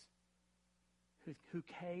families who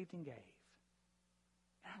caved and gave.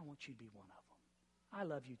 And I don't want you to be one of them. I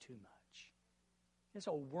love you too much. This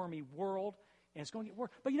old wormy world, and it's going to get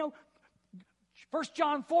worse. But 1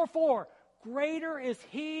 John 4:4, greater is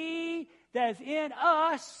he that is in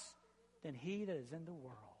us than he that is in the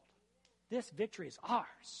world. This victory is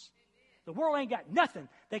ours. The world ain't got nothing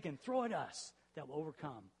they can throw at us that will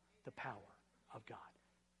overcome the power of God.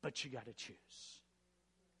 But you got to choose.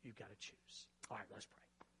 You've got to choose. All right, let's pray.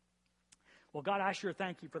 Well, God, I sure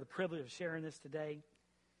thank you for the privilege of sharing this today.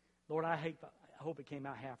 Lord, I hope it came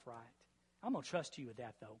out half right. I'm going to trust you with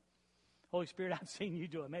that, though. Holy Spirit, I've seen you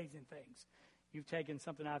do amazing things. You've taken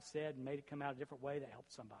something I've said and made it come out a different way that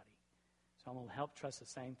helped somebody. So I'm going to help trust the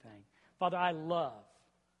same thing. Father, I love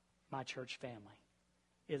my church family.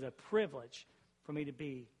 It is a privilege for me to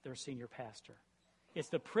be their senior pastor. It's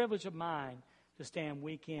the privilege of mine to stand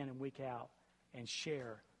week in and week out and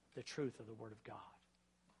share the truth of the Word of God.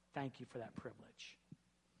 Thank you for that privilege.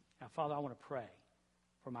 Now, Father, I want to pray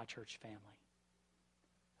for my church family.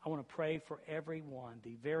 I want to pray for everyone,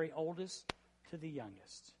 the very oldest to the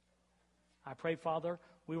youngest. I pray, Father,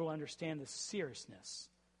 we will understand the seriousness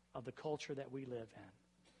of the culture that we live in.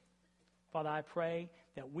 Father, I pray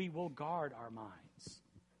that we will guard our minds.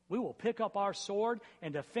 We will pick up our sword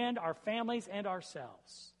and defend our families and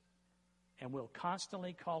ourselves. And we'll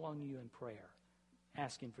constantly call on you in prayer,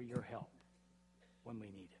 asking for your help when we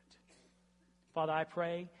need it. Father, I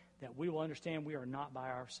pray that we will understand we are not by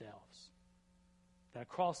ourselves. That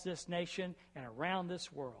across this nation and around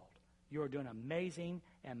this world, you are doing amazing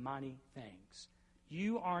and mighty things.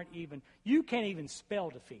 You can't even spell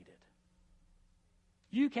defeated.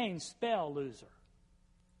 You can't even spell loser,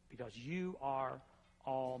 because you are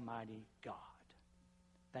Almighty God.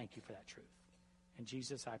 Thank you for that truth. And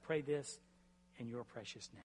Jesus, I pray this in your precious name.